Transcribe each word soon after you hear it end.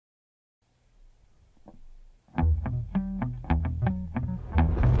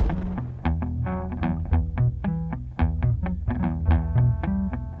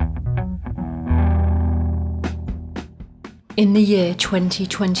In the year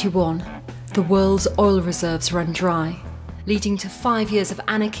 2021, the world's oil reserves run dry, leading to 5 years of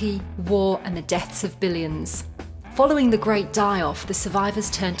anarchy, war and the deaths of billions. Following the great die-off, the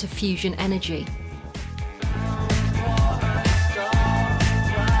survivors turned to fusion energy.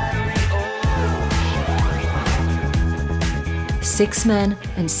 Six men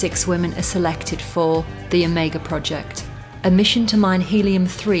and 6 women are selected for the Omega Project, a mission to mine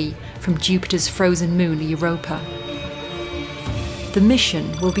helium-3 from Jupiter's frozen moon Europa. The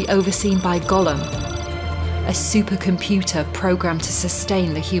mission will be overseen by Golem, a supercomputer programmed to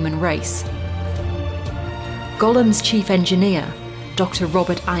sustain the human race. Golem's chief engineer, Dr.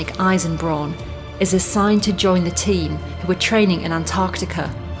 Robert Ike Eisenbraun, is assigned to join the team who are training in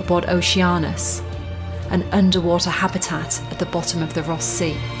Antarctica aboard Oceanus, an underwater habitat at the bottom of the Ross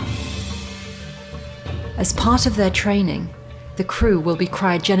Sea. As part of their training, the crew will be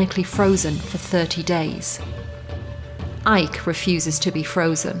cryogenically frozen for 30 days. Ike refuses to be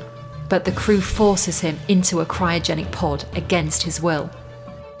frozen, but the crew forces him into a cryogenic pod against his will.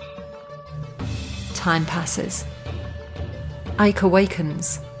 Time passes. Ike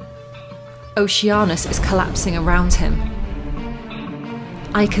awakens. Oceanus is collapsing around him.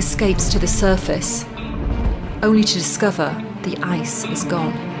 Ike escapes to the surface, only to discover the ice is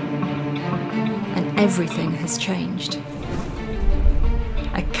gone. And everything has changed.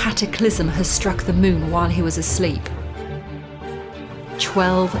 A cataclysm has struck the moon while he was asleep.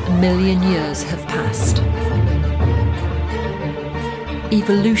 12 million years have passed.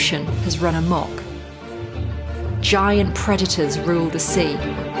 Evolution has run amok. Giant predators rule the sea.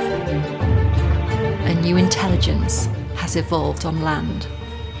 A new intelligence has evolved on land.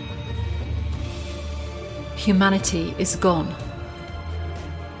 Humanity is gone.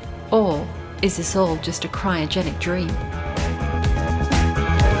 Or is this all just a cryogenic dream?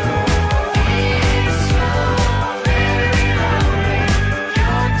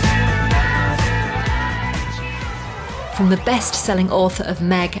 From the best-selling author of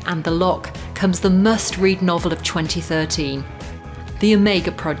Meg and the Lock comes the must-read novel of 2013, The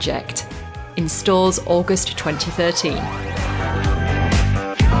Omega Project, in stores August 2013.